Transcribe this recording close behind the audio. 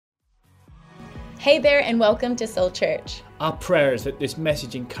Hey there, and welcome to Soul Church. Our prayer is that this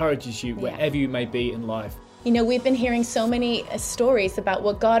message encourages you wherever you may be in life. You know, we've been hearing so many stories about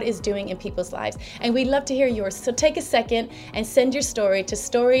what God is doing in people's lives, and we'd love to hear yours. So take a second and send your story to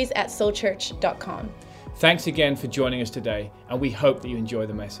stories@soulchurch.com. Thanks again for joining us today, and we hope that you enjoy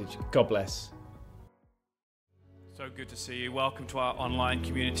the message. God bless. So good to see you. Welcome to our online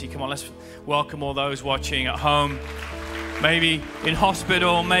community. Come on, let's welcome all those watching at home, maybe in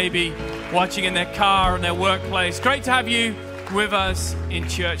hospital, maybe watching in their car and their workplace. Great to have you with us in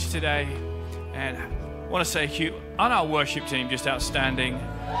church today. And I want to say, Hugh, on our worship team, just outstanding.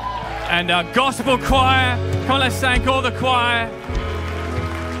 And our gospel choir. Come on, let's thank all the choir.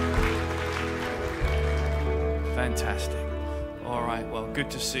 Fantastic. All right, well, good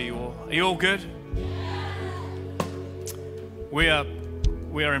to see you all. Are you all good? We are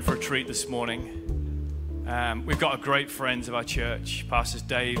in for a treat this morning. We've got great friends of our church, Pastors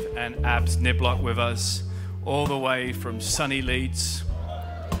Dave and Abs Niblock with us, all the way from sunny Leeds.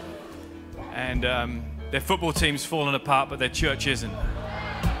 And their football team's fallen apart, but their church isn't.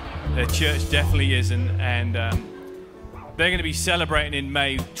 Their church definitely isn't. And they're going to be celebrating in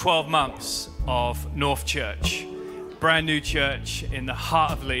May 12 months of North Church, brand new church in the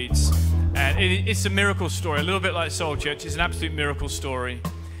heart of Leeds. And it's a miracle story, a little bit like Soul Church. It's an absolute miracle story.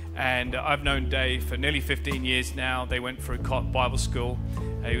 And I've known Dave for nearly 15 years now. They went through Bible school.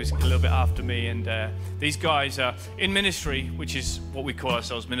 He was a little bit after me. And these guys are in ministry, which is what we call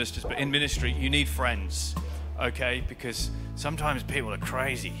ourselves, ministers. But in ministry, you need friends, okay? Because sometimes people are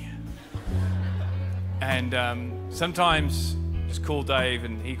crazy. And sometimes just call Dave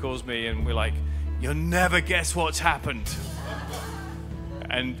and he calls me and we're like, you'll never guess what's happened.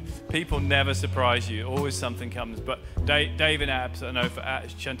 And people never surprise you. Always something comes. But Dave and Abs, I know for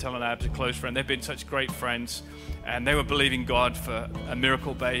Chantel and Abs, a close friend. They've been such great friends. And they were believing God for a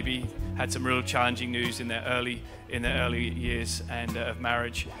miracle baby. Had some real challenging news in their early years and of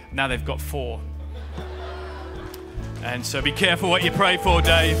marriage. Now they've got 4. And so be careful what you pray for,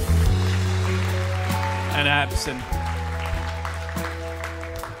 Dave and Abs.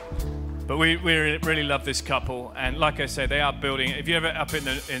 But we really love this couple, and like I say, they are building. If you're ever up in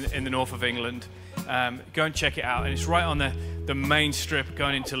the north of England, go and check it out. And it's right on the main strip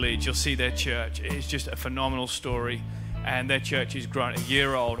going into Leeds. You'll see their church. It's just a phenomenal story, and their church is grown a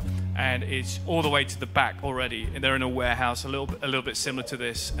year old, and it's all the way to the back already. And they're in a warehouse, a little bit similar to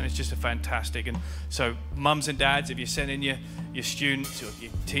this, and it's just a fantastic. And so, mums and dads, if you're sending your students or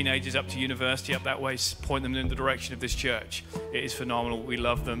your teenagers up to university up that way, point them in the direction of this church. It is phenomenal. We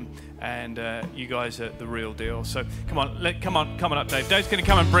love them, and you guys are the real deal. So come on up, Dave. Dave's going to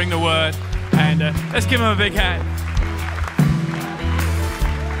come and bring the word, and let's give him a big hand.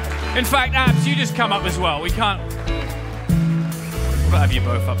 In fact, Abs, you just come up as well. We can't. We'll have you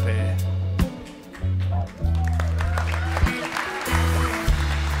both up here.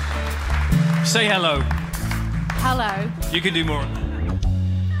 Say hello. Hello. You can do more.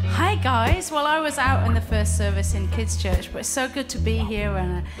 Hi guys. Well, I was out in the first service in Kids Church, but it's so good to be here,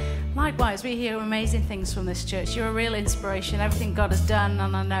 and likewise we hear amazing things from this church. You're a real inspiration, everything God has done,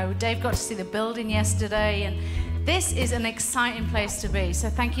 and I know Dave got to see the building yesterday, and this is an exciting place to be. So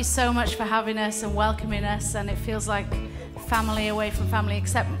thank you so much for having us and welcoming us, and it feels like family away from family,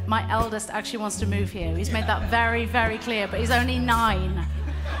 except my eldest actually wants to move here. He's made that very, very clear, but he's only 9.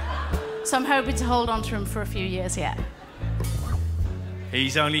 So I'm hoping to hold on to him for a few years yet.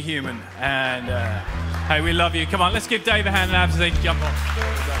 He's only human. And hey, we love you. Come on, let's give Dave a hand and Abs as they jump on.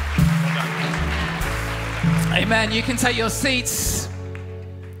 Amen. You can take your seats.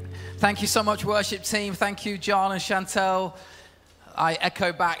 Thank you so much, worship team. Thank you, John and Chantel. I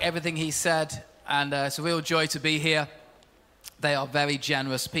echo back everything he said. And it's a real joy to be here. They are very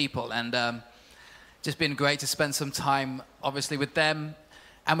generous people. And just been great to spend some time, obviously, with them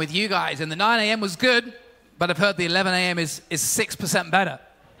and with you guys. And the 9 a.m. was good, but I've heard the 11 a.m. is 6% better.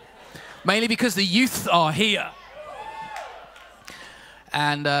 Mainly because the youth are here.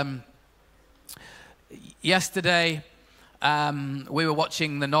 And yesterday, we were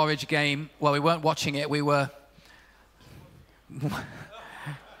watching the Norwich game. Well, we weren't watching it. We were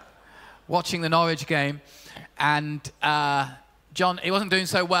watching the Norwich game. And John, he wasn't doing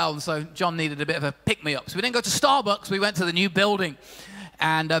so well, and so John needed a bit of a pick-me-up. So we didn't go to Starbucks. We went to the new building.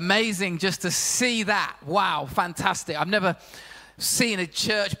 And amazing just to see that. Wow, fantastic. I've never seen a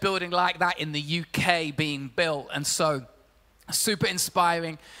church building like that in the UK being built. And so super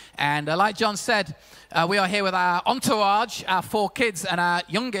inspiring. And like John said, we are here with our entourage, our 4 kids, and our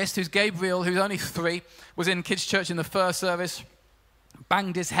youngest, who's Gabriel, who's only 3, was in kids' church in the first service,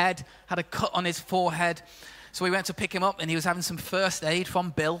 banged his head, had a cut on his forehead. So we went to pick him up, and he was having some first aid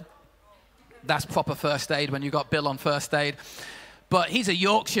from Bill. That's proper first aid when you got Bill on first aid. But he's a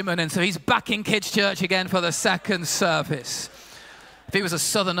Yorkshireman, and so he's back in kids' church again for the second service. If he was a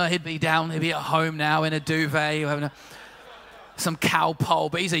southerner, he'd be at home now in a duvet, having some cow pole.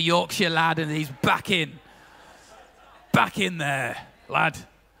 But he's a Yorkshire lad, and he's back in there, lad.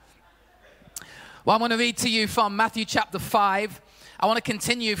 Well, I want to read to you from Matthew chapter 5. I want to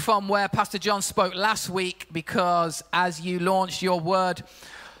continue from where Pastor John spoke last week, because as you launched your word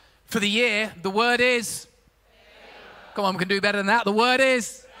for the year, the word is... Come on, we can do better than that. The word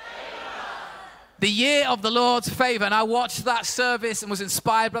is... The year of the Lord's favor. And I watched that service and was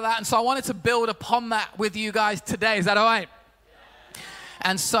inspired by that. And so I wanted to build upon that with you guys today. Is that all right?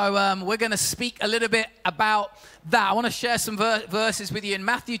 And so we're going to speak a little bit about that. I want to share some verses with you in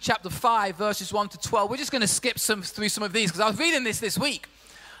Matthew chapter 5, verses 1 to 12. We're just going to skip through some of these because I was reading this week.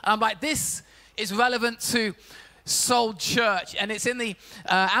 And I'm like, this is relevant to Soul Church. And it's in the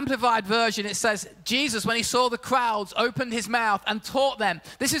Amplified version. It says, Jesus, when he saw the crowds, opened his mouth and taught them.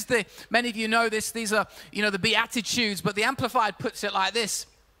 This is many of you know this. These are, the Beatitudes. But the Amplified puts it like this.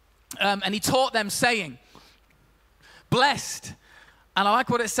 And he taught them saying, blessed. And I like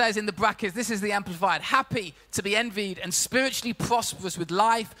what it says in the brackets. This is the Amplified. Happy to be envied and spiritually prosperous with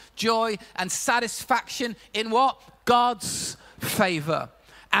life, joy, and satisfaction in what? God's favor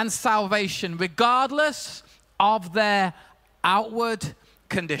and salvation, regardless of their outward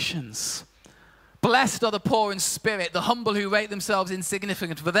conditions. Blessed are the poor in spirit, the humble who rate themselves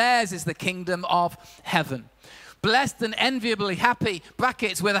insignificant, for theirs is the kingdom of heaven. Blessed and enviably happy,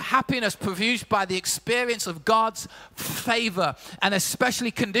 brackets, with a happiness produced by the experience of God's favor, and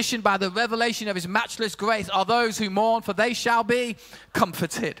especially conditioned by the revelation of his matchless grace, are those who mourn, for they shall be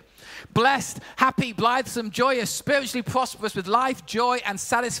comforted. Blessed, happy, blithesome, joyous, spiritually prosperous with life, joy, and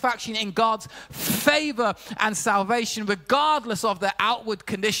satisfaction in God's favor and salvation, regardless of their outward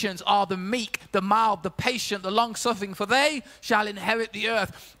conditions, are the meek, the mild, the patient, the long-suffering, for they shall inherit the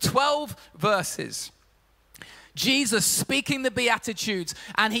earth. 12 verses. Jesus speaking the Beatitudes,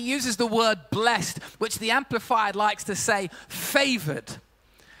 and he uses the word blessed, which the Amplified likes to say favored,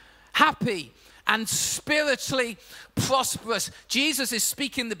 happy, and spiritually prosperous. Jesus is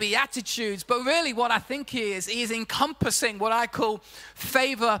speaking the Beatitudes, but really what I think he is encompassing what I call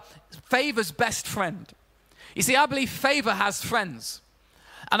favor's best friend. You see, I believe favor has friends,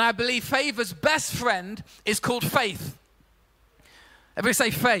 and I believe favor's best friend is called faith. Everybody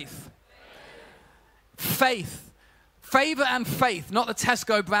say faith. Faith. Favor and faith, not the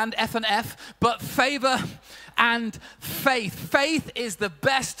Tesco brand, F&F, but favor and faith. Faith is the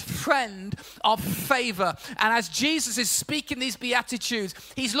best friend of favor. And as Jesus is speaking these Beatitudes,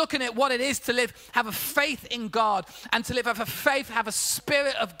 he's looking at what it is to live, have a faith in God, and to live, have a faith, have a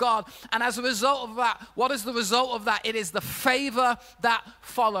spirit of God. And as a result of that, what is the result of that? It is the favor that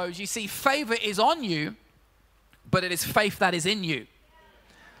follows. You see, favor is on you, but it is faith that is in you.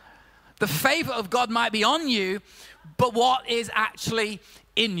 The favor of God might be on you, but what is actually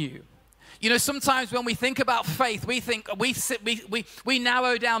in you? Sometimes when we think about faith, we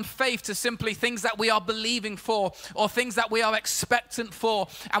narrow down faith to simply things that we are believing for or things that we are expectant for,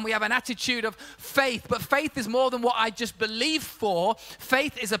 and we have an attitude of faith. But faith is more than what I just believe for.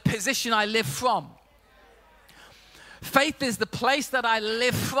 Faith is a position I live from. Faith is the place that I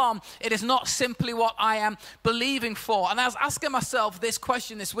live from. It is not simply what I am believing for. And I was asking myself this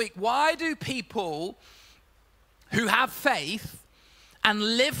question this week: why do people who have faith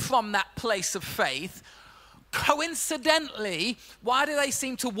and live from that place of faith, coincidentally, why do they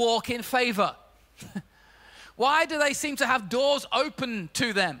seem to walk in favor? Why do they seem to have doors open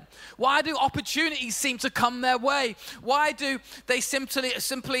to them? Why do opportunities seem to come their way? Why do they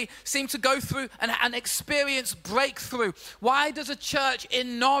simply seem to go through and experience breakthrough? Why does a church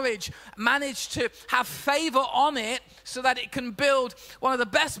in Norwich manage to have favor on it so that it can build one of the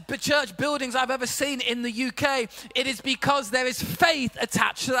best church buildings I've ever seen in the UK? It is because there is faith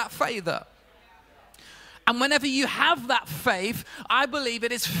attached to that favor. And whenever you have that faith, I believe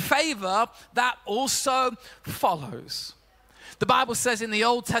it is favor that also follows. The Bible says in the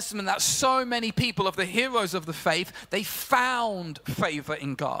Old Testament that so many people of the heroes of the faith, they found favor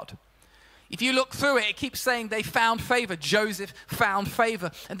in God. If you look through it, it keeps saying they found favor. Joseph found favor.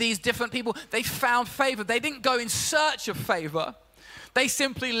 And these different people, they found favor. They didn't go in search of favor. They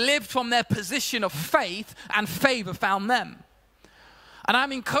simply lived from their position of faith, and favor found them. And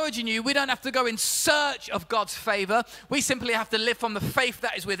I'm encouraging you, we don't have to go in search of God's favor. We simply have to live from the faith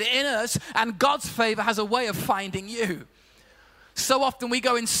that is within us, and God's favor has a way of finding you. So often we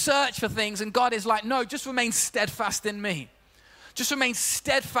go in search for things, and God is like, no, just remain steadfast in me. Just remain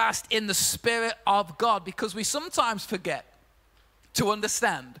steadfast in the Spirit of God, because we sometimes forget to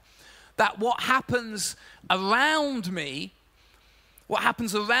understand that what happens around me, what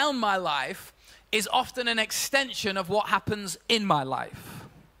happens around my life, is often an extension of what happens in my life.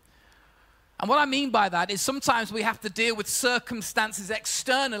 And what I mean by that is sometimes we have to deal with circumstances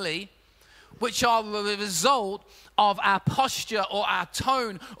externally which are the result of our posture or our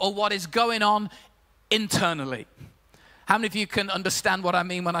tone or what is going on internally. How many of you can understand what I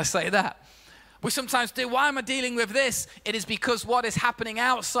mean when I say that? We sometimes do, why am I dealing with this? It is because what is happening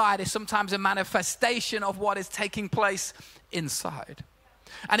outside is sometimes a manifestation of what is taking place inside.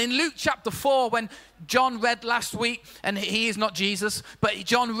 And in Luke chapter 4, when John read last week, and he is not Jesus, but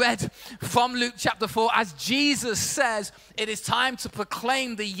John read from Luke chapter 4, as Jesus says, it is time to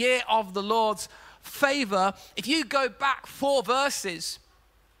proclaim the year of the Lord's favor. If you go back 4 verses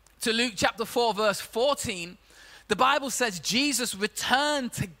to Luke chapter 4, verse 14, the Bible says Jesus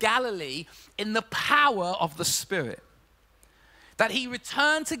returned to Galilee in the power of the Spirit. That he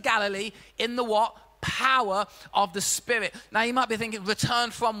returned to Galilee in the what? Power of the Spirit. Now you might be thinking,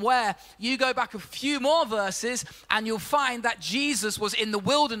 return from where? You go back a few more verses and you'll find that Jesus was in the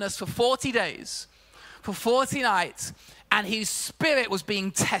wilderness for 40 days, for 40 nights, and his spirit was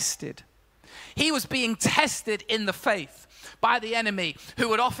being tested. He was being tested in the faith by the enemy, who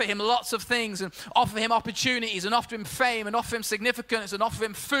would offer him lots of things and offer him opportunities and offer him fame and offer him significance and offer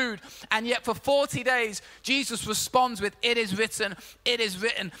him food. And yet for 40 days, Jesus responds with, it is written, it is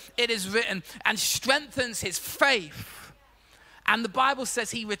written, it is written, and strengthens his faith. And the Bible says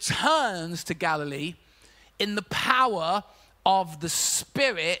he returns to Galilee in the power of the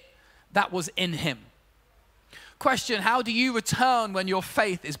Spirit that was in him. Question, how do you return when your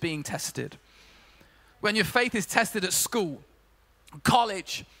faith is being tested? When your faith is tested at school,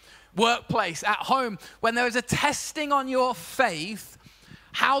 college, workplace, at home, when there is a testing on your faith,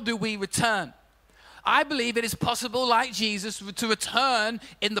 how do we return? I believe it is possible, like Jesus, to return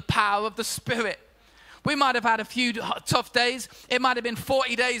in the power of the Spirit. We might have had a few tough days. It might have been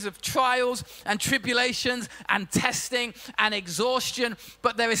 40 days of trials and tribulations and testing and exhaustion.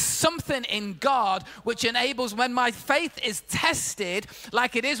 But there is something in God which enables, when my faith is tested,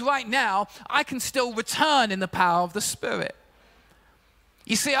 like it is right now, I can still return in the power of the Spirit.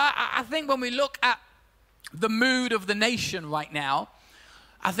 You see, I think when we look at the mood of the nation right now,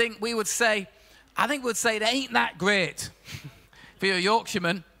 I think we would say it ain't that great. If you're a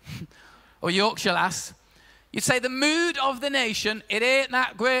Yorkshireman, or Yorkshire lass, you'd say the mood of the nation, it ain't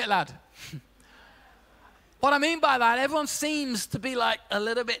that great, lad. What I mean by that, everyone seems to be like a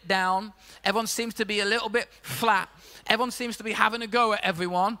little bit down. Everyone seems to be a little bit flat. Everyone seems to be having a go at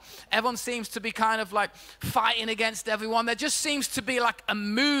everyone. Everyone seems to be kind of like fighting against everyone. There just seems to be like a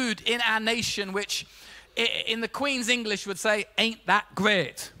mood in our nation which, in the Queen's English, would say, ain't that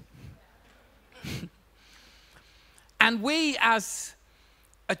great. And we as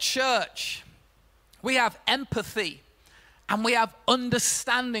a church, we have empathy and we have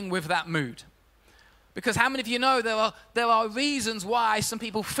understanding with that mood. Because how many of you know there are reasons why some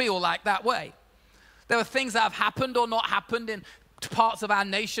people feel like that way? There are things that have happened or not happened in parts of our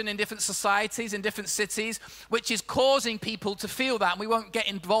nation, in different societies, in different cities, which is causing people to feel that. And we won't get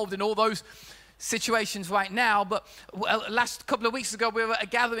involved in all those situations right now, but last couple of weeks ago we were at a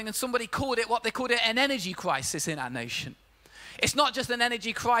gathering and somebody called it what they called it, an energy crisis in our nation. It's not just an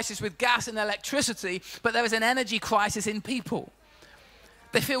energy crisis with gas and electricity, but there is an energy crisis in people.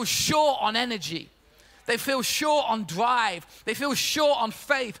 They feel short on energy. They feel short on drive. They feel short on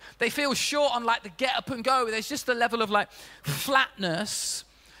faith. They feel short on like the get up and go. There's just a level of like flatness,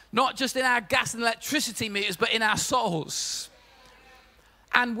 not just in our gas and electricity meters, but in our souls.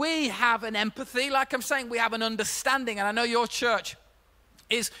 And we have an empathy, like I'm saying, we have an understanding. And I know your church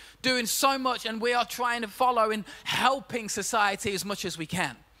is doing so much, and we are trying to follow in helping society as much as we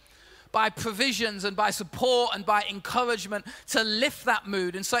can, by provisions and by support and by encouragement to lift that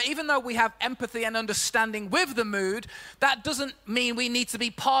mood. And so even though we have empathy and understanding with the mood, that doesn't mean we need to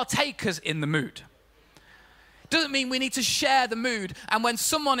be partakers in the mood. Doesn't mean we need to share the mood. And when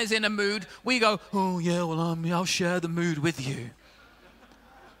someone is in a mood, we go, oh yeah, well I'll share the mood with you.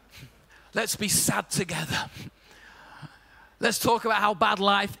 Let's be sad together. Let's talk about how bad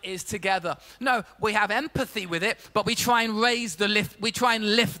life is together. No, we have empathy with it, but we try and lift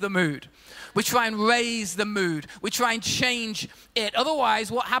the mood. We try and raise the mood. We try and change it.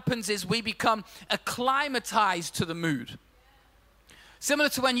 Otherwise, what happens is we become acclimatized to the mood. Similar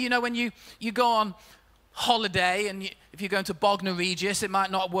to when you go on holiday, and if you're going to Bognor Regis, it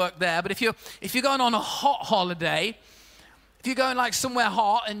might not work there, but if you're going on a hot holiday, if you're going like somewhere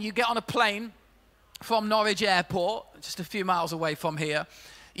hot and you get on a plane from Norwich Airport, just a few miles away from here,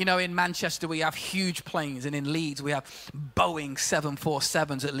 You know, in Manchester, we have huge planes, and in Leeds, we have Boeing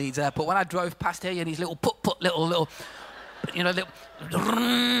 747s at Leeds Airport. When I drove past here, you had these little little, you know, little...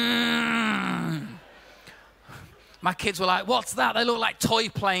 My kids were like, what's that? They look like toy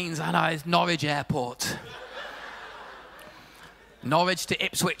planes. I know, it's Norwich Airport. Norwich to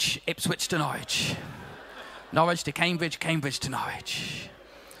Ipswich, Ipswich to Norwich. Norwich to Cambridge, Cambridge to Norwich.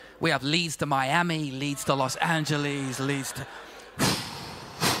 We have Leeds to Miami, Leeds to Los Angeles, Leeds to...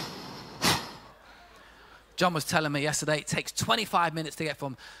 John was telling me yesterday it takes 25 minutes to get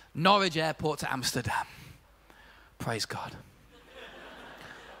from Norwich Airport to Amsterdam. Praise God.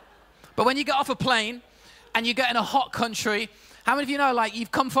 But when you get off a plane and you get in a hot country, how many of you know, like, you've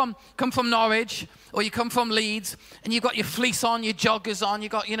come from Norwich, or you come from Leeds, and you've got your fleece on, your joggers on, you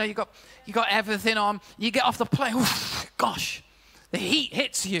got everything on. You get off the plane, oof, gosh, the heat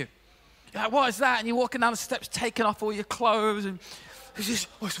hits you. You're like, what is that? And you're walking down the steps, taking off all your clothes, and it's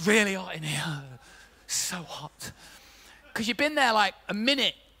really hot in here. So hot. Because you've been there like a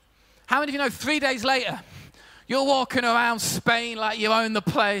minute. How many of you know 3 days later, you're walking around Spain like you own the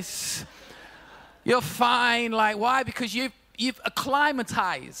place. You're fine. Like, why? Because you've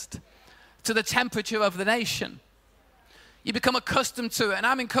acclimatized to the temperature of the nation. You become accustomed to it. And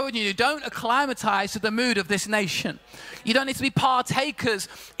I'm encouraging you, don't acclimatize to the mood of this nation. You don't need to be partakers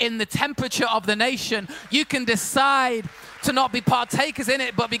in the temperature of the nation. You can decide to not be partakers in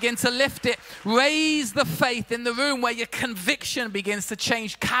it, but begin to lift it. Raise the faith in the room where your conviction begins to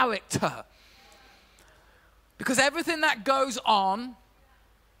change character. Because everything that goes on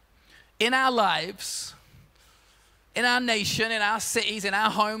in our lives, in our nation, in our cities, in our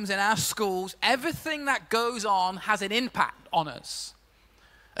homes, in our schools, everything that goes on has an impact on us.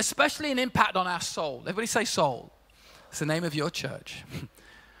 Especially an impact on our soul. Everybody say soul. It's the name of your church.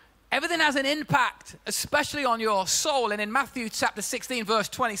 Everything has an impact, especially on your soul. And in Matthew chapter 16, verse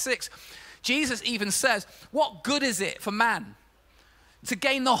 26, Jesus even says, what good is it for man to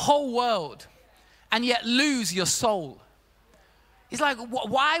gain the whole world and yet lose your soul? He's like,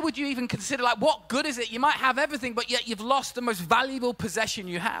 why would you even consider, like, what good is it? You might have everything, but yet you've lost the most valuable possession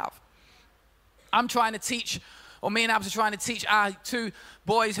you have. I'm trying to teach, or me and Abs are trying to teach our two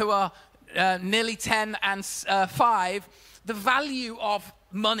boys who are nearly 10 and 5, the value of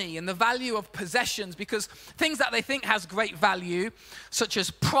money and the value of possessions, because things that they think has great value, such as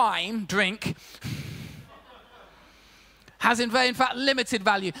prime drink, has in fact limited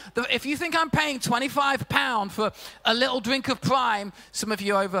value. If you think I'm paying £25 for a little drink of prime, some of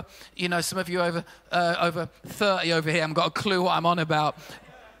you over 30 over here haven't got a clue what I'm on about,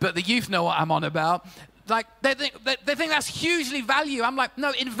 but the youth know what I'm on about. Like, they think that's hugely value. I'm like,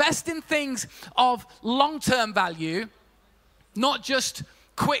 no, invest in things of long-term value, not just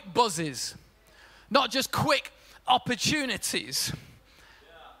quick buzzes, not just quick opportunities.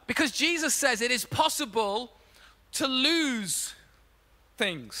 Because Jesus says it is possible to lose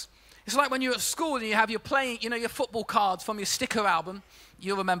things. It's like when you're at school and you have your football cards from your sticker album.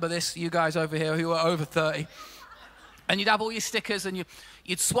 You'll remember this, you guys over here who are over 30. And you'd have all your stickers and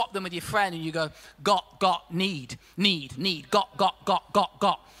you'd swap them with your friend and you go, got, need,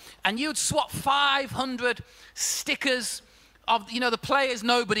 got. And you'd swap 500 stickers of, the players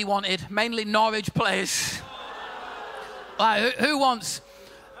nobody wanted, mainly Norwich players. Like, who wants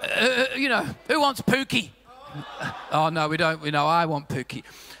Pookie? Oh, no, we don't. I want Pookie.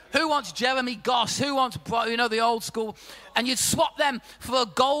 Who wants Jeremy Goss? Who wants, the old school? And you'd swap them for a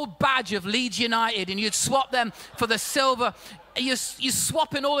gold badge of Leeds United, and you'd swap them for the silver. You're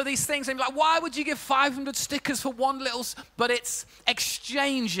swapping all of these things. And you're like, why would you give 500 stickers for one little... But it's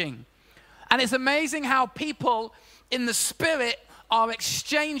exchanging. And it's amazing how people in the spirit are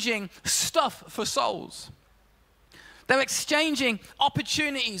exchanging stuff for souls. They're exchanging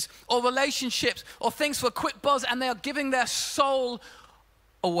opportunities or relationships or things for a quick buzz, and they're giving their soul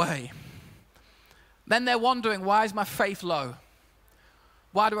away. Then they're wondering, why is my faith low?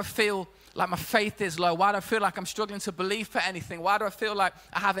 Why do I feel like my faith is low? Why do I feel like I'm struggling to believe for anything? Why do I feel like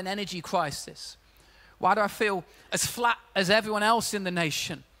I have an energy crisis? Why do I feel as flat as everyone else in the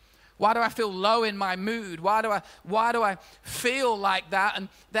nation? Why do I feel low in my mood? Why do I feel like that? And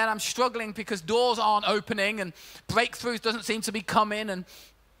then I'm struggling because doors aren't opening and breakthroughs doesn't seem to be coming and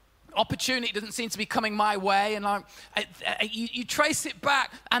opportunity doesn't seem to be coming my way. And you trace it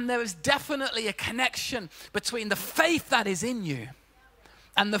back, and there is definitely a connection between the faith that is in you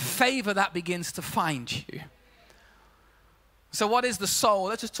and the favor that begins to find you. So what is the soul?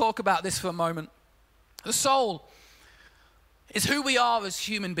 Let's just talk about this for a moment. The soul is who we are as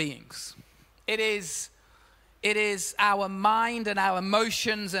human beings. It is our mind and our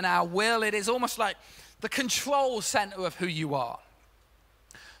emotions and our will. It is almost like the control center of who you are.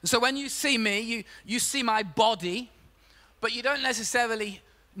 So when you see me, you see my body, but you don't necessarily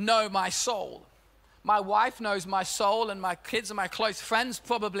know my soul. My wife knows my soul, and my kids and my close friends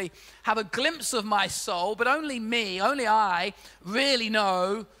probably have a glimpse of my soul, but only I really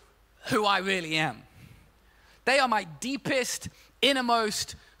know who I really am. They are my deepest,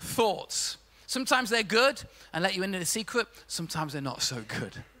 innermost thoughts. Sometimes they're good and let you into the secret. Sometimes they're not so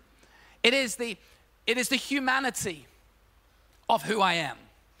good. It is the humanity of who I am.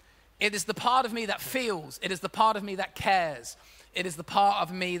 It is the part of me that feels. It is the part of me that cares. It is the part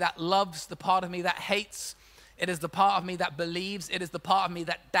of me that loves, the part of me that hates. It is the part of me that believes. It is the part of me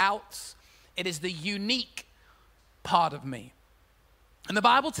that doubts. It is the unique part of me. And the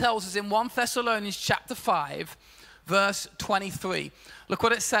Bible tells us in 1 Thessalonians chapter 5, verse 23. Look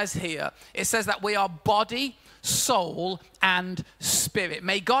what it says here. It says that we are body, soul, and spirit.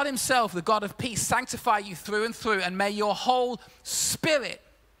 May God himself, the God of peace, sanctify you through and through, and may your whole spirit,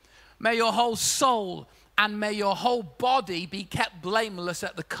 may your whole soul, and may your whole body be kept blameless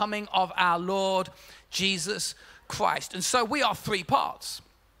at the coming of our Lord Jesus Christ. And so we are three parts.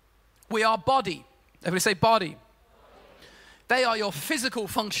 We are body. Everybody say body. They are your physical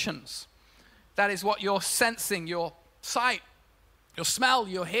functions. That is what you're sensing, your sight, your smell,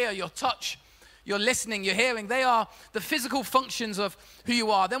 your hear, your touch, your listening, your hearing. They are the physical functions of who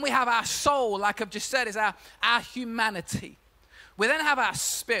you are. Then we have our soul, like I've just said, is our humanity. We then have our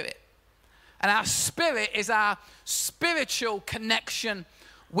spirit. And our spirit is our spiritual connection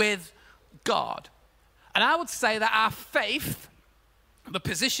with God. And I would say that our faith, the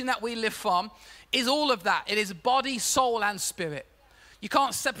position that we live from, is all of that. It is body, soul, and spirit. You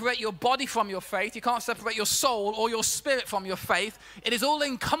can't separate your body from your faith. You can't separate your soul or your spirit from your faith. It is all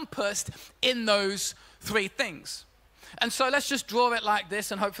encompassed in those three things. And so let's just draw it like this,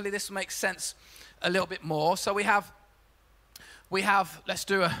 and hopefully this makes sense a little bit more. So we have, let's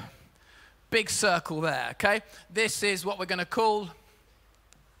do a big circle there, okay? This is what we're going to call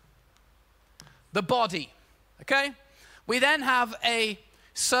the body, okay? We then have a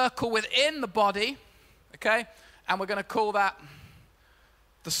circle within the body, okay? And we're going to call that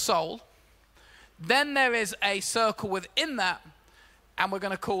the soul. Then there is a circle within that, and we're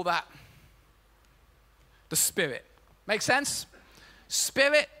going to call that the spirit. Make sense?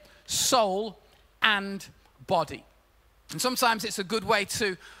 Spirit, soul, and body. And sometimes it's a good way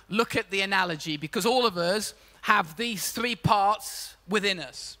to look at the analogy, because all of us have these three parts within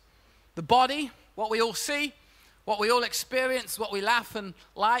us. The body, what we all see, what we all experience, what we laugh and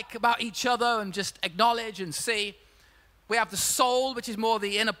like about each other and just acknowledge and see. We have the soul, which is more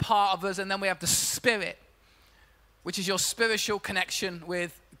the inner part of us, and then we have the spirit, which is your spiritual connection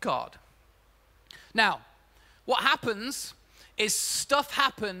with God. Now, what happens is stuff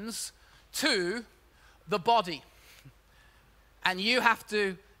happens to the body. And you have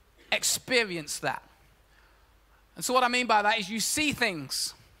to experience that. And so what I mean by that is you see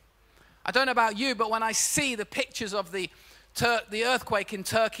things. I don't know about you, but when I see the pictures of the earthquake in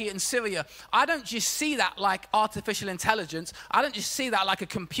Turkey and Syria, I don't just see that like artificial intelligence. I don't just see that like a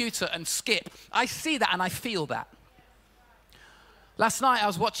computer and skip. I see that and I feel that. Last night I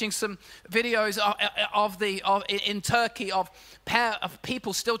was watching some videos in Turkey of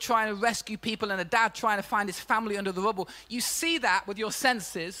people still trying to rescue people and a dad trying to find his family under the rubble. You see that with your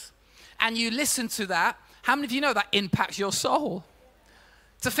senses and you listen to that. How many of you know that impacts your soul?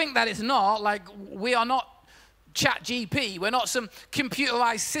 To think that it's not, like we are not ChatGPT. We're not some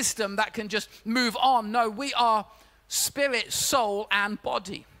computerized system that can just move on. No, we are spirit, soul, and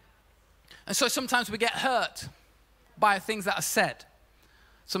body. And so sometimes we get hurt by things that are said.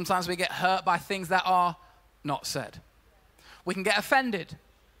 Sometimes we get hurt by things that are not said. We can get offended.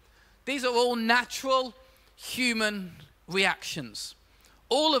 These are all natural human reactions.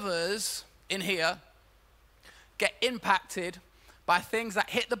 All of us in here get impacted by things that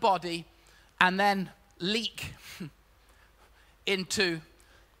hit the body and then leak into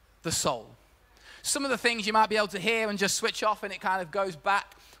the soul. Some of the things you might be able to hear and just switch off and it kind of goes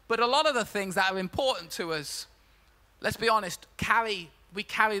back. But a lot of the things that are important to us, let's be honest, we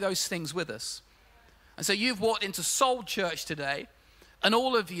carry those things with us. And so you've walked into Soul Church today, and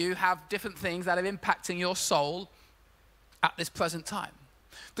all of you have different things that are impacting your soul at this present time.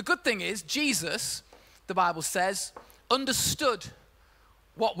 The good thing is, Jesus, the Bible says, understood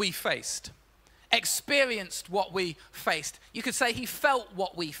what we faced, experienced what we faced. You could say he felt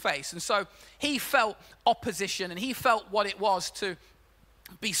what we faced. And so he felt opposition, and he felt what it was to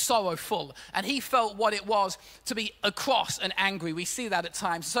be sorrowful, and he felt what it was to be cross and angry. We see that at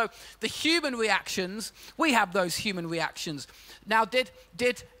times. So the human reactions, we have those human reactions. Now,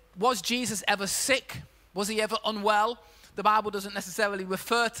 was Jesus ever sick? Was he ever unwell? the Bible doesn't necessarily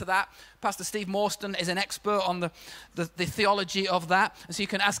refer to that. Pastor Steve Morstan is an expert on the theology of that, and so you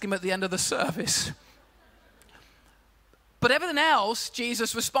can ask him at the end of the service. But everything else,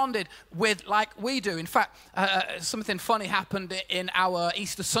 Jesus responded with like we do. In fact, something funny happened in our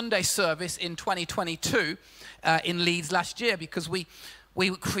Easter Sunday service in 2022 in Leeds last year, because we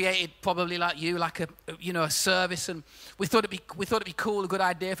created, probably like you, like a service, and we thought it'd be cool, a good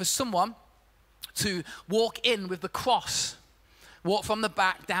idea for someone to walk in with the cross. Walk from the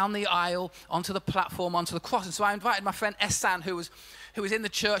back, down the aisle, onto the platform, onto the cross. And so I invited my friend Ehsan, who was in the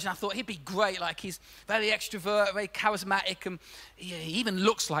church, and I thought he'd be great. Like, he's very extrovert, very charismatic, and he even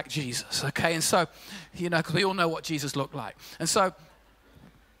looks like Jesus, okay? And so, because we all know what Jesus looked like. And so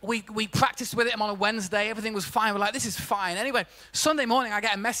we practiced with him on a Wednesday. Everything was fine. We're like, this is fine. Anyway, Sunday morning, I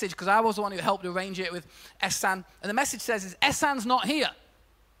get a message, because I was the one who helped arrange it with Ehsan. And the message says, Ehsan's not here.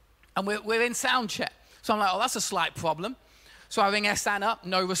 And we're in sound check. So I'm like, oh, that's a slight problem. So I ring Ehsan up,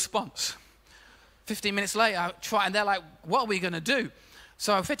 no response. 15 minutes later, I try, and they're like, what are we going to do?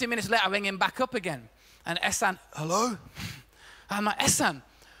 So 15 minutes later, I ring him back up again. And Ehsan, hello? I'm like, Ehsan,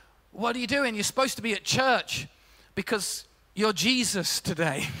 what are you doing? You're supposed to be at church because you're Jesus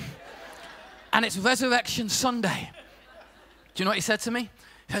today. And it's Resurrection Sunday. Do you know what he said to me?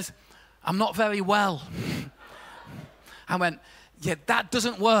 He says, I'm not very well. I went, yeah, that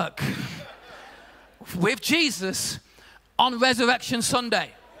doesn't work. With Jesus on Resurrection Sunday.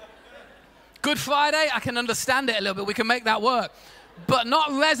 Good Friday, I can understand it a little bit. We can make that work. But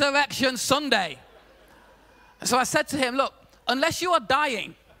not Resurrection Sunday. So I said to him, look, unless you are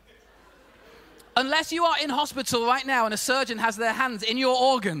dying, unless you are in hospital right now and a surgeon has their hands in your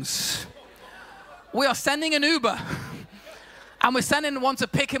organs, we are sending an Uber. And we're sending one to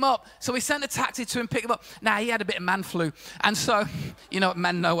pick him up. So we sent a taxi to him, pick him up. Now, he had a bit of man flu. And so,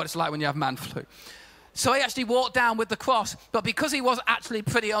 men know what it's like when you have man flu. So he actually walked down with the cross, but because he was actually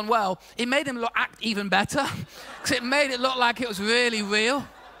pretty unwell, it made him act even better, because it made it look like it was really real.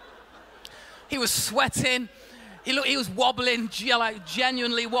 He was sweating. He was wobbling, like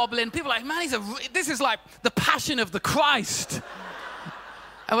genuinely wobbling. People were like, man, this is like the passion of the Christ.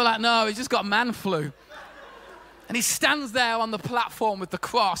 And we're like, no, he's just got man flu. And he stands there on the platform with the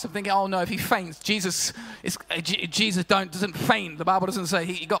cross. I'm thinking, oh no, if he faints, Jesus doesn't faint. The Bible doesn't say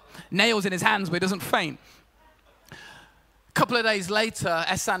he got nails in his hands, but he doesn't faint. A couple of days later,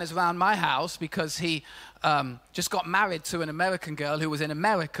 Ehsan is around my house because he just got married to an American girl who was in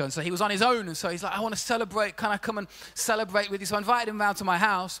America. And so he was on his own. And so he's like, I want to celebrate. Can I come and celebrate with you? So I invited him round to my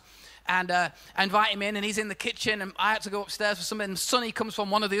house. And I invite him in, and he's in the kitchen, and I had to go upstairs for something. And Sonny comes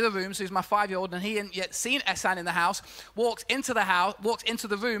from one of the other rooms, who's my 5-year-old, and he hadn't yet seen Ehsan in the house, walks into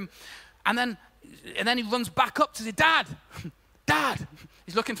the room, and then he runs back up to say, Dad,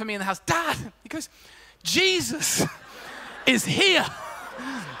 he's looking for me in the house, Dad, he goes, Jesus is here.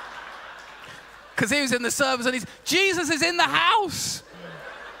 Because he was in the service, and Jesus is in the house.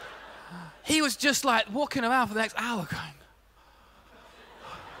 He was just like walking around for the next hour going,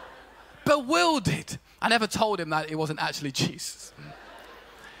 bewildered. I never told him that it wasn't actually Jesus.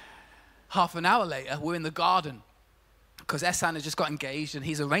 Half an hour later, we're in the garden because Ehsan has just got engaged and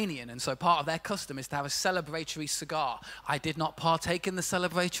he's Iranian, and so part of their custom is to have a celebratory cigar. I did not partake in the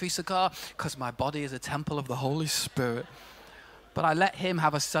celebratory cigar because my body is a temple of the Holy Spirit. But I let him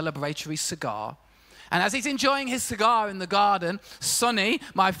have a celebratory cigar. And as he's enjoying his cigar in the garden, Sonny,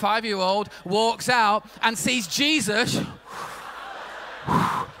 my 5-year-old, walks out and sees Jesus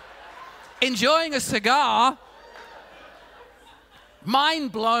enjoying a cigar,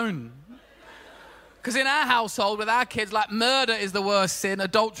 mind blown. Because in our household, with our kids, like murder is the worst sin,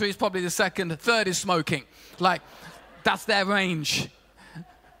 adultery is probably the second, third is smoking. Like, that's their range.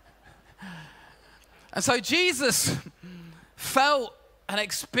 And so Jesus felt and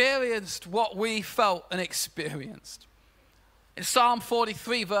experienced what we felt and experienced. In Psalm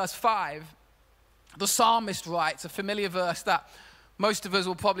 43, verse 5, the psalmist writes, a familiar verse that most of us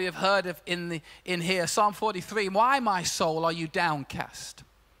will probably have heard of in here. Psalm 43, why, my soul, are you downcast?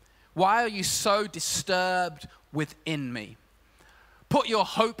 Why are you so disturbed within me? Put your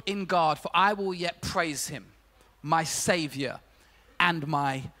hope in God, for I will yet praise him, my Savior and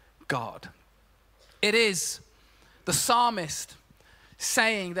my God. It is the psalmist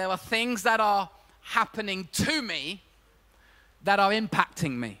saying there are things that are happening to me that are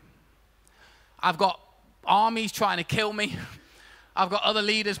impacting me. I've got armies trying to kill me. I've got other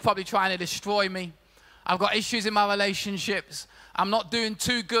leaders probably trying to destroy me. I've got issues in my relationships. I'm not doing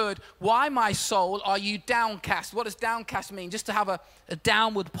too good. Why, my soul, are you downcast? What does downcast mean? Just to have a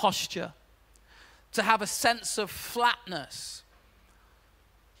downward posture, to have a sense of flatness.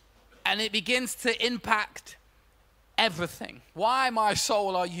 And it begins to impact everything. Why, my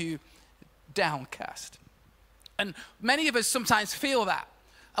soul, are you downcast? And many of us sometimes feel that.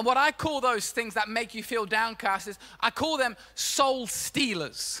 And what I call those things that make you feel downcast is, I call them soul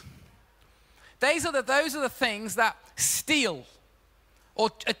stealers. Those are the things that steal or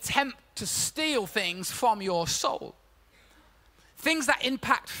attempt to steal things from your soul. Things that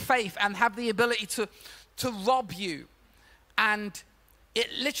impact faith and have the ability to rob you. And it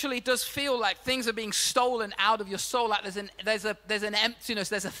literally does feel like things are being stolen out of your soul, like there's an emptiness,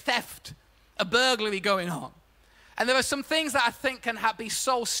 there's a theft, a burglary going on. And there are some things that I think can be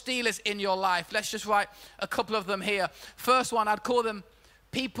soul stealers in your life. Let's just write a couple of them here. First one, I'd call them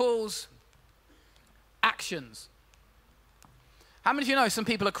people's actions. How many of you know some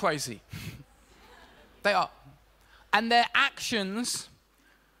people are crazy? They are. And their actions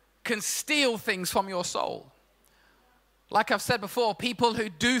can steal things from your soul. Like I've said before, people who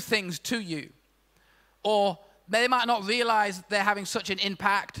do things to you, or they might not realize they're having such an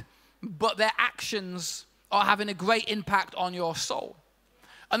impact, but their actions are having a great impact on your soul.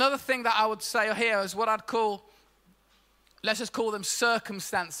 Another thing that I would say here is what I'd call, let's just call them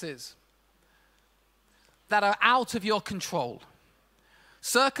circumstances that are out of your control.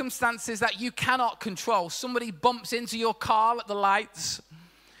 Circumstances that you cannot control. Somebody bumps into your car at the lights.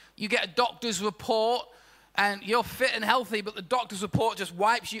 You get a doctor's report and you're fit and healthy, but the doctor's report just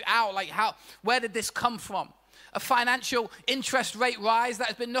wipes you out. Like, where did this come from? A financial interest rate rise that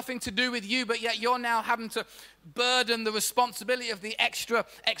has been nothing to do with you, but yet you're now having to burden the responsibility of the extra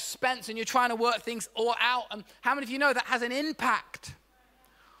expense, and you're trying to work things all out. And how many of you know that has an impact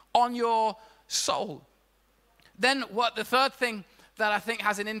on your soul? Then what the third thing that I think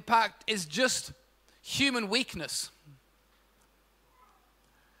has an impact is just human weakness.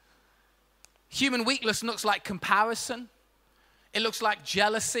 Human weakness looks like comparison. It looks like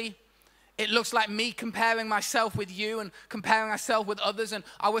jealousy. It looks like me comparing myself with you and comparing myself with others. And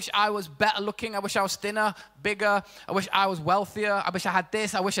I wish I was better looking. I wish I was thinner, bigger. I wish I was wealthier. I wish I had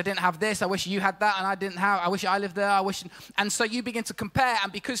this. I wish I didn't have this. I wish you had that and I didn't have. I wish I lived there. And so you begin to compare.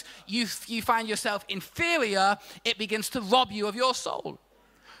 And because you find yourself inferior, it begins to rob you of your soul.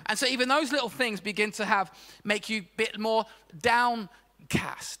 And so even those little things begin to make you a bit more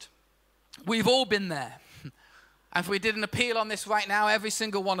downcast. We've all been there. And if we did an appeal on this right now, every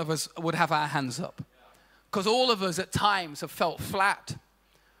single one of us would have our hands up. Because all of us at times have felt flat,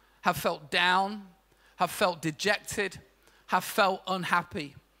 have felt down, have felt dejected, have felt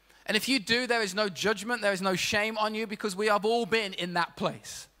unhappy. And if you do, there is no judgment, there is no shame on you, because we have all been in that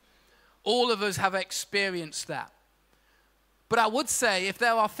place. All of us have experienced that. But I would say, if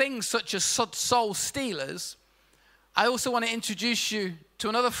there are things such as soul stealers, I also want to introduce you to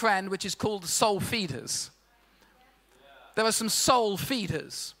another friend, which is called soul feeders. There are some soul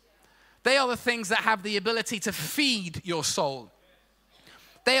feeders. They are the things that have the ability to feed your soul.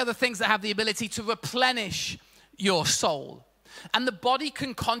 They are the things that have the ability to replenish your soul. And the body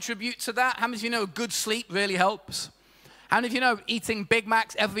can contribute to that. How many of you know good sleep really helps? How many of you know eating Big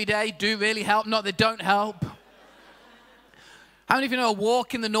Macs every day do really help? Not they don't help. How many of you know a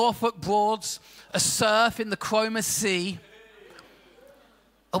walk in the Norfolk Broads, a surf in the Cromer Sea,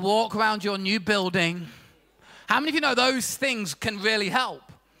 a walk around your new building? How many of you know those things can really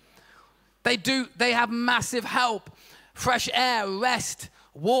help? They do. They have massive help. Fresh air, rest,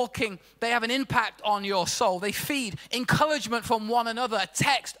 walking, they have an impact on your soul. They feed encouragement from one another, a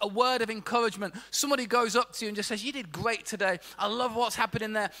text, a word of encouragement. Somebody goes up to you and just says, "You did great today. I love what's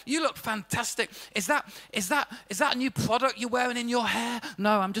happening there. You look fantastic. Is that a new product you're wearing in your hair?"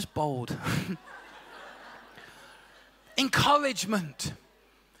 "No, I'm just bold." Encouragement.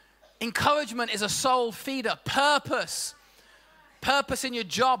 Encouragement is a soul feeder. Purpose. Purpose in your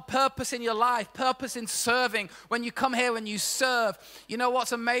job, purpose in your life, purpose in serving. When you come here and you serve, you know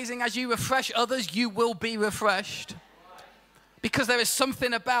what's amazing? As you refresh others, you will be refreshed. Because there is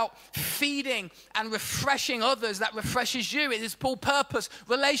something about feeding and refreshing others that refreshes you. It is full purpose,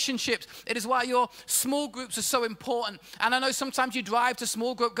 relationships. It is why your small groups are so important. And I know sometimes you drive to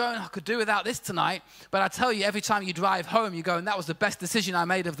small group going, "I could do without this tonight." But I tell you, every time you drive home, you go, "And that was the best decision I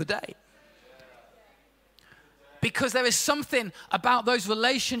made of the day." Because there is something about those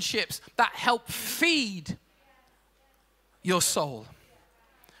relationships that help feed your soul.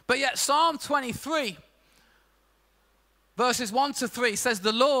 But yet Psalm 23, verses 1-3 says,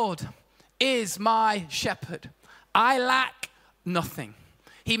 "The Lord is my shepherd. I lack nothing.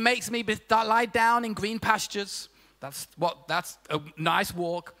 He makes me lie down in green pastures." That's a nice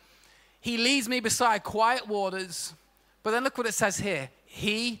walk. "He leads me beside quiet waters." But then look what it says here.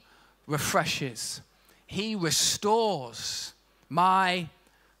 "He refreshes." He restores my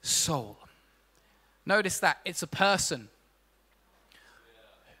soul. Notice that it's a person.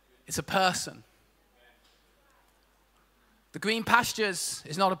 It's a person. The green pastures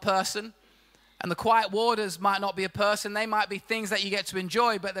is not a person, and the quiet waters might not be a person. They might be things that you get to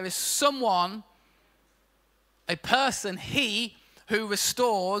enjoy, but there is someone, a person, he, who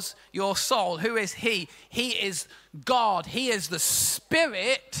restores your soul. Who is he? He is God. He is the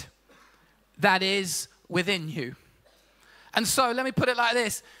Spirit that is within you. And so let me put it like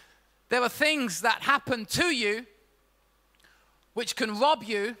this. There are things that happen to you which can rob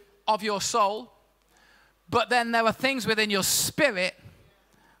you of your soul, but then there are things within your spirit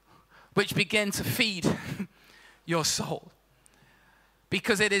which begin to feed your soul.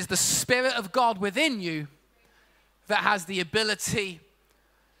 Because it is the Spirit of God within you that has the ability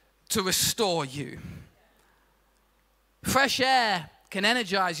to restore you. Fresh air can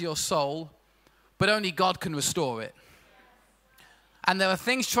energize your soul, but only God can restore it. And there are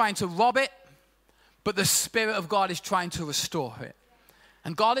things trying to rob it, but the Spirit of God is trying to restore it.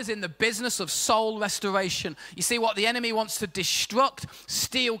 And God is in the business of soul restoration. You see, what the enemy wants to destruct,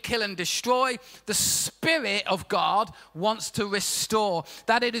 steal, kill, and destroy, the Spirit of God wants to restore.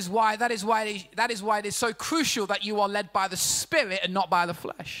 That is why it is so crucial that you are led by the Spirit and not by the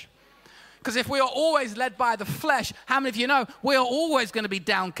flesh. Because if we are always led by the flesh, how many of you know we are always going to be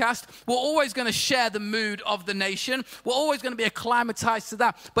downcast? We're always going to share the mood of the nation. We're always going to be acclimatized to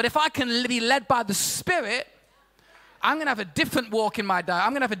that. But if I can be led by the Spirit, I'm going to have a different walk in my diet.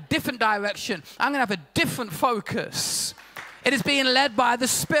 I'm going to have a different direction. I'm going to have a different focus. It is being led by the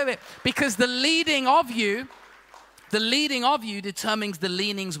Spirit, because the leading of you determines the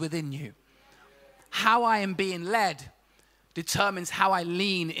leanings within you. How I am being led determines how I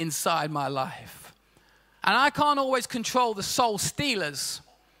lean inside my life. And I can't always control the soul stealers,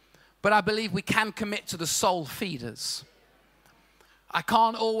 but I believe we can commit to the soul feeders. I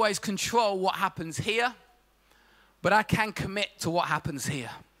can't always control what happens here, but I can commit to what happens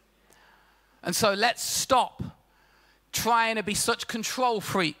here. And so let's stop trying to be such control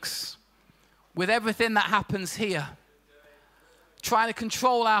freaks with everything that happens here. Trying to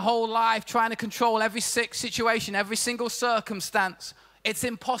control our whole life, trying to control every situation, every single circumstance. It's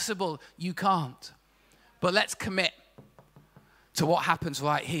impossible. You can't. But let's commit to what happens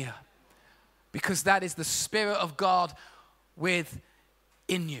right here, because that is the Spirit of God within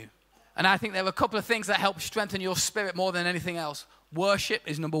you. And I think there are a couple of things that help strengthen your spirit more than anything else. Worship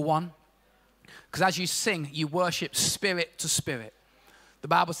is number one, because as you sing, you worship spirit to spirit. The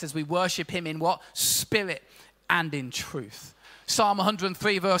Bible says we worship him in what? Spirit and in truth. Psalm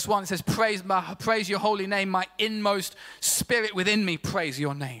 103 verse 1 says, praise your holy name, my inmost spirit within me, praise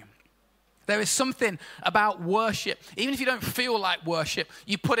your name. There is something about worship. Even if you don't feel like worship,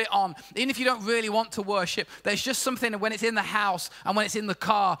 you put it on. Even if you don't really want to worship, there's just something when it's in the house and when it's in the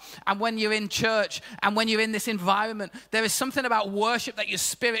car and when you're in church and when you're in this environment, there is something about worship that your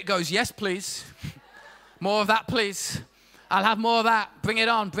spirit goes, yes, please. More of that, please. I'll have more of that. Bring it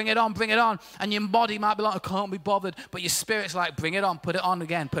on, bring it on, bring it on. And your body might be like, I can't be bothered. But your spirit's like, bring it on, put it on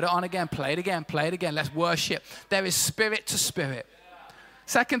again, put it on again, play it again, play it again. Let's worship. There is spirit to spirit.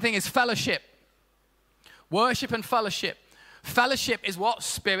 Second thing is fellowship. Worship and fellowship. Fellowship is what?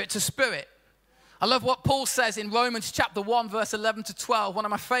 Spirit to spirit. I love what Paul says in Romans chapter 1, verse 11 to 12. One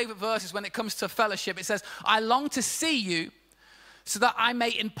of my favorite verses when it comes to fellowship. It says, I long to see you so that I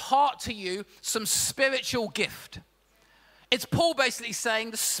may impart to you some spiritual gift. It's Paul basically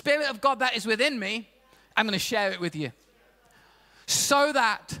saying, the Spirit of God that is within me, I'm going to share it with you. So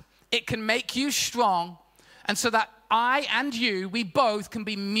that it can make you strong, and so that I and you, we both can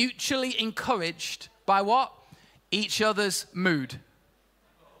be mutually encouraged by what? Each other's mood.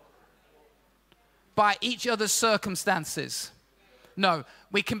 By each other's circumstances. No,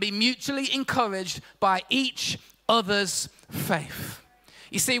 we can be mutually encouraged by each other's faith.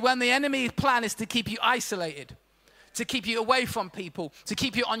 You see, when the enemy's plan is to keep you isolated, to keep you away from people, to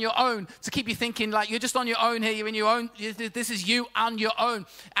keep you on your own, to keep you thinking like you're just on your own here, you're in your own, this is you on your own.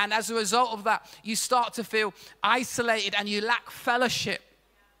 And as a result of that, you start to feel isolated and you lack fellowship.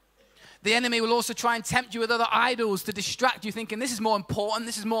 The enemy will also try and tempt you with other idols to distract you, thinking this is more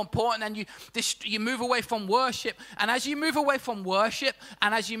important, and you move away from worship. And as you move away from worship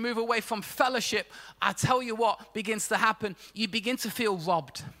and as you move away from fellowship, I tell you what begins to happen. You begin to feel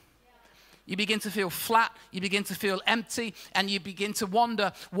robbed. You begin to feel flat, you begin to feel empty, and you begin to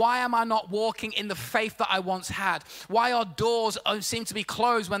wonder, why am I not walking in the faith that I once had? Why are doors seem to be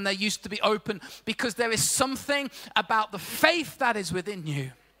closed when they used to be open? Because there is something about the faith that is within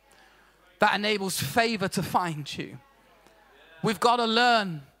you that enables favor to find you. We've got to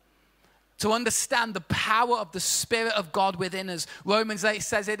learn to understand the power of the Spirit of God within us. Romans 8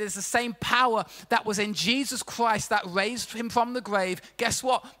 says it is the same power that was in Jesus Christ that raised him from the grave. Guess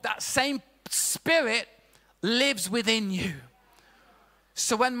what? That same Spirit lives within you.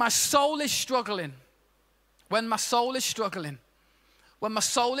 So when my soul is struggling, when my soul is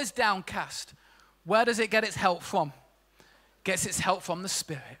downcast, where does it get its help from? It gets its help from the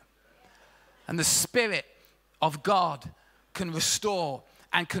Spirit. And the Spirit of God can restore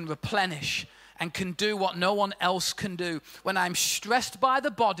and can replenish and can do what no one else can do. When I'm stressed by the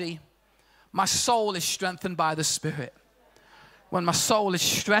body, my soul is strengthened by the Spirit. When my soul is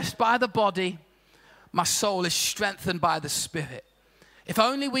stressed by the body, my soul is strengthened by the Spirit. If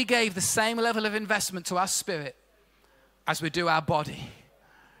only we gave the same level of investment to our spirit as we do our body.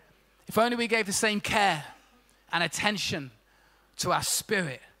 If only we gave the same care and attention to our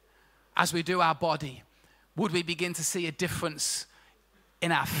spirit as we do our body, would we begin to see a difference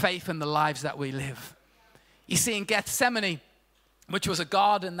in our faith and the lives that we live. You see, in Gethsemane, which was a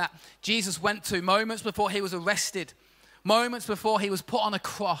garden that Jesus went to moments before he was arrested, moments before he was put on a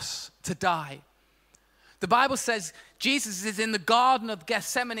cross to die, the Bible says Jesus is in the Garden of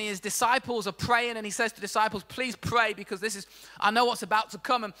Gethsemane. His disciples are praying, and he says to the disciples, please pray, because I know what's about to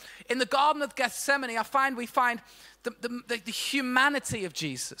come. And in the Garden of Gethsemane, we find the humanity of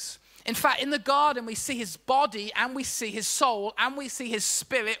Jesus. In fact, in the garden, we see his body, and we see his soul, and we see his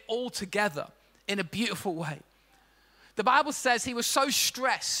spirit all together in a beautiful way. The Bible says he was so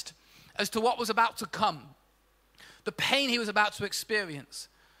stressed as to what was about to come, the pain he was about to experience,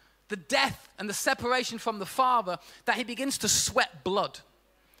 the death and the separation from the Father, that he begins to sweat blood.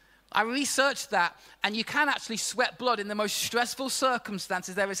 I researched that, and you can actually sweat blood in the most stressful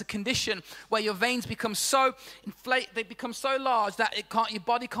circumstances. There is a condition where your veins become so inflated, they become so large that your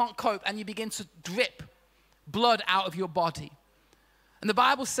body can't cope, and you begin to drip blood out of your body. And the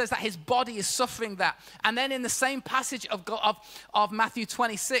Bible says that his body is suffering that. And then in the same passage of Matthew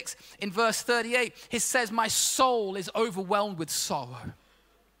 26, in verse 38, it says, my soul is overwhelmed with sorrow.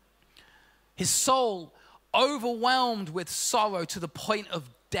 His soul overwhelmed with sorrow to the point of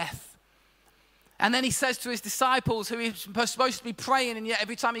death. And then he says to his disciples, who he's supposed to be praying, and yet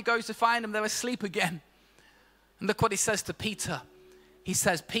every time he goes to find them, they're asleep again. And look what he says to Peter. He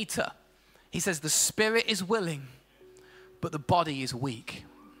says, Peter, he says, the spirit is willing, but the body is weak.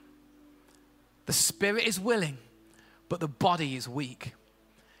 The spirit is willing, but the body is weak.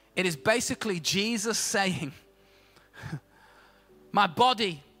 It is basically Jesus saying, my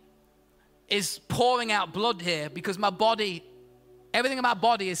body is pouring out blood here because my body, everything about my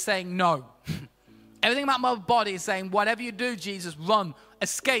body is saying no. Everything about my body is saying, whatever you do, Jesus, run,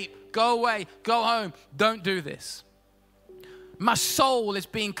 escape, go away, go home, don't do this. My soul is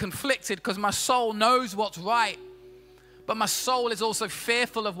being conflicted because my soul knows what's right, but my soul is also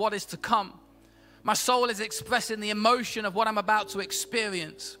fearful of what is to come. My soul is expressing the emotion of what I'm about to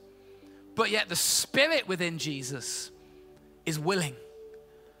experience, but yet the spirit within Jesus is willing.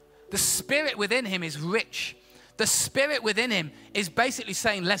 The spirit within him is rich. The spirit within him is basically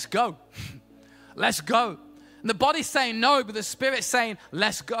saying, let's go. Let's go. And the body's saying no, but the spirit's saying,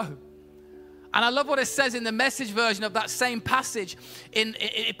 let's go. And I love what it says in the Message version of that same passage.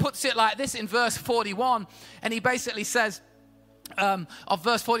 It puts it like this in verse 41. And he basically says, of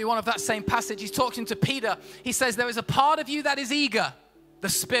verse 41 of that same passage, he's talking to Peter. He says, there is a part of you that is eager, the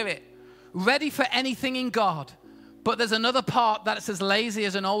spirit, ready for anything in God. But there's another part that's as lazy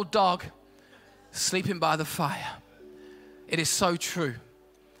as an old dog sleeping by the fire. It is so true.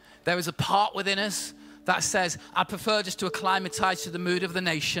 There is a part within us that says, I prefer just to acclimatize to the mood of the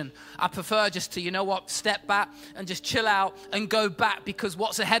nation. I prefer just to, step back and just chill out and go back because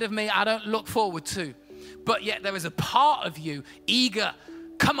what's ahead of me, I don't look forward to. But yet there is a part of you eager.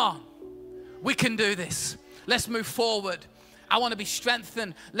 Come on, we can do this. Let's move forward. I want to be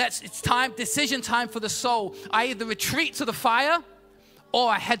strengthened. It's time, decision time for the soul. I either retreat to the fire or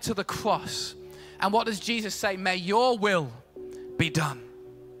I head to the cross. And what does Jesus say? May your will be done.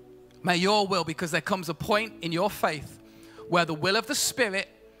 May your will, because there comes a point in your faith where the will of the Spirit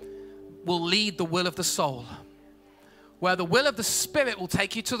will lead the will of the soul. Where the will of the Spirit will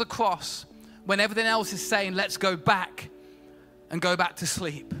take you to the cross when everything else is saying, let's go back and go back to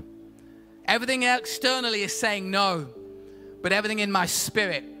sleep. Everything externally is saying no. But everything in my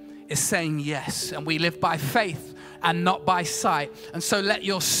spirit is saying yes. And we live by faith and not by sight. And so let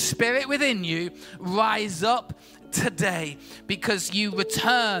your spirit within you rise up today because you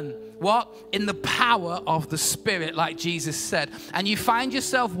return what? In the power of the Spirit, like Jesus said. And you find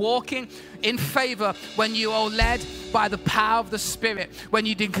yourself walking in favor when you are led by the power of the Spirit. When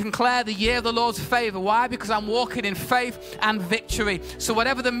you declare the year of the Lord's favor. Why? Because I'm walking in faith and victory. So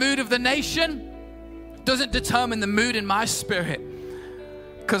whatever the mood of the nation doesn't determine the mood in my spirit.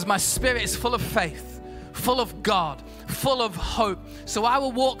 Because my spirit is full of faith, full of God, full of hope. So I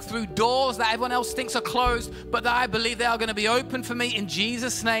will walk through doors that everyone else thinks are closed, but that I believe they are going to be open for me in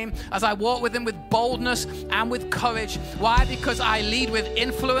Jesus' name as I walk with them with boldness and with courage. Why? Because I lead with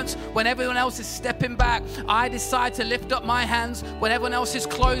influence when everyone else is stepping back. I decide to lift up my hands when everyone else is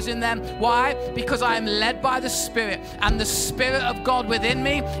closing them. Why? Because I am led by the Spirit, and the Spirit of God within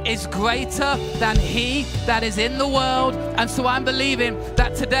me is greater than he that is in the world. And so I'm believing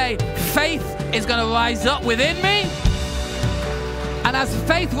that today faith is going to rise up within me. And as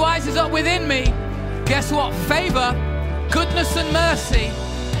faith rises up within me, guess what? Favor, goodness and mercy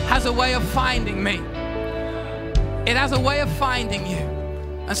has a way of finding me. It has a way of finding you.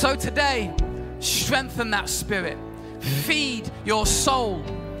 And so today, strengthen that spirit. Feed your soul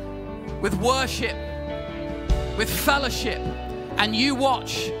with worship, with fellowship, and you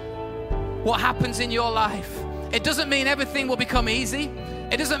watch what happens in your life. It doesn't mean everything will become easy.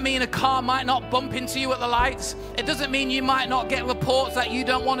 It doesn't mean a car might not bump into you at the lights. It doesn't mean you might not get reports that you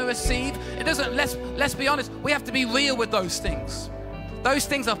don't want to receive. It doesn't, let's be honest, we have to be real with those things. Those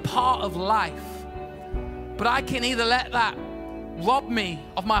things are part of life. But I can either let that rob me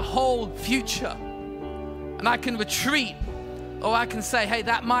of my whole future, and I can retreat, or I can say, hey,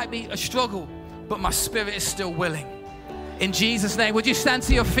 that might be a struggle, but my spirit is still willing. In Jesus' name, would you stand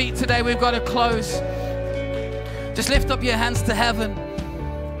to your feet today? We've got to close. Just lift up your hands to heaven.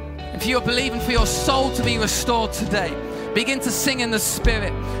 If you're believing for your soul to be restored today, begin to sing in the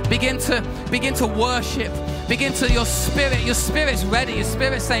Spirit. Begin to worship. Your spirit's ready. Your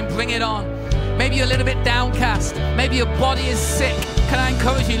spirit's saying, bring it on. Maybe you're a little bit downcast. Maybe your body is sick. Can I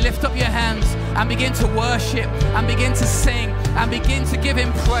encourage you, lift up your hands and begin to worship and begin to sing and begin to give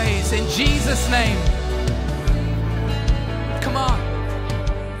him praise in Jesus' name. Come on.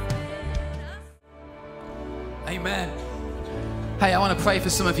 Amen. Hey, I want to pray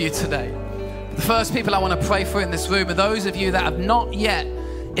for some of you today. The first people I want to pray for in this room are those of you that have not yet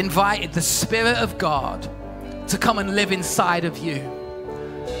invited the Spirit of God to come and live inside of you.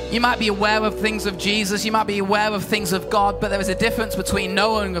 You might be aware of things of Jesus, you might be aware of things of God, but there is a difference between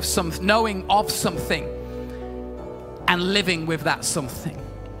knowing of something and living with that something.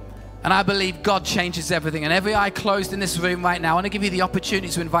 And I believe God changes everything. And every eye closed in this room right now, I want to give you the opportunity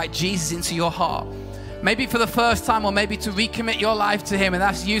to invite Jesus into your heart. Maybe for the first time, or maybe to recommit your life to him. And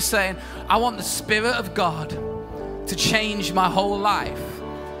that's you saying, I want the Spirit of God to change my whole life.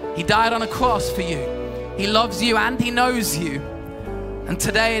 He died on a cross for you. He loves you and he knows you. And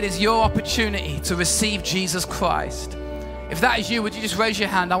today it is your opportunity to receive Jesus Christ. If that is you, would you just raise your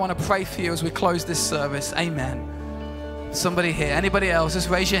hand? I want to pray for you as we close this service. Amen. Somebody here. Anybody else? Just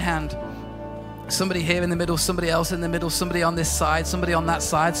raise your hand. Somebody here in the middle, somebody else in the middle, somebody on this side, somebody on that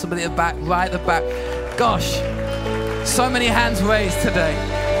side, somebody at the back, right at the back. Gosh, so many hands raised today.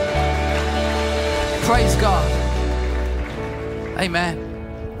 Praise God.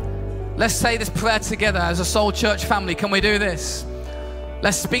 Amen. Let's say this prayer together as a Soul Church family. Can we do this?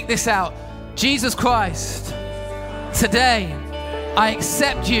 Let's speak this out. Jesus Christ, today I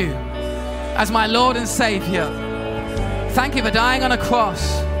accept you as my Lord and Savior. Thank you for dying on a cross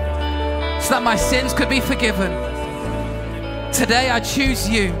so that my sins could be forgiven. Today I choose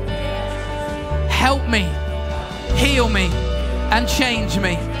you. Help me, heal me, and change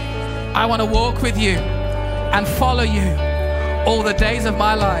me. I want to walk with you and follow you all the days of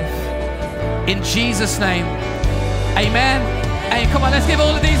my life. In Jesus' name, amen. Hey, come on, let's give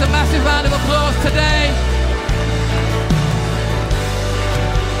all of these a massive round of applause today.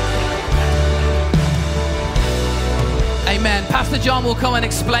 Amen. Pastor John will come and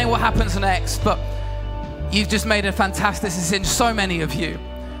explain what happens next, but you've just made a fantastic decision, so many of you.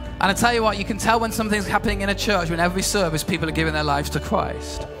 And I tell you what, you can tell when something's happening in a church, when every service people are giving their lives to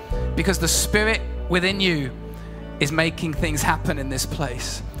Christ, because the Spirit within you is making things happen in this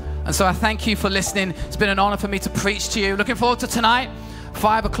place. And so I thank you for listening. It's been an honor for me to preach to you. Looking forward to tonight,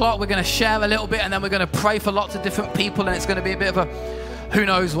 5 o'clock. We're going to share a little bit, and then we're going to pray for lots of different people, and it's going to be a bit of a who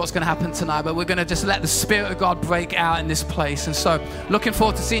knows what's going to happen tonight, but we're going to just let the Spirit of God break out in this place. And so looking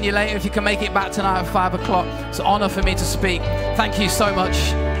forward to seeing you later. If you can make it back tonight at 5 o'clock, it's an honor for me to speak. Thank you so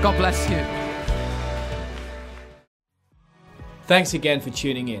much. God bless you. Thanks again for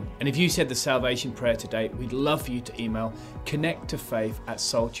tuning in. And if you said the salvation prayer today, we'd love for you to email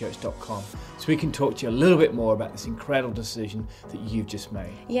connecttofaith@soulchurch.com so we can talk to you a little bit more about this incredible decision that you've just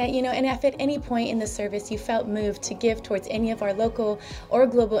made. Yeah, and if at any point in the service you felt moved to give towards any of our local or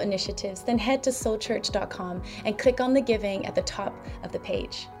global initiatives, then head to soulchurch.com and click on the giving at the top of the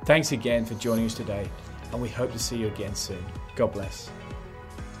page. Thanks again for joining us today, and we hope to see you again soon. God bless.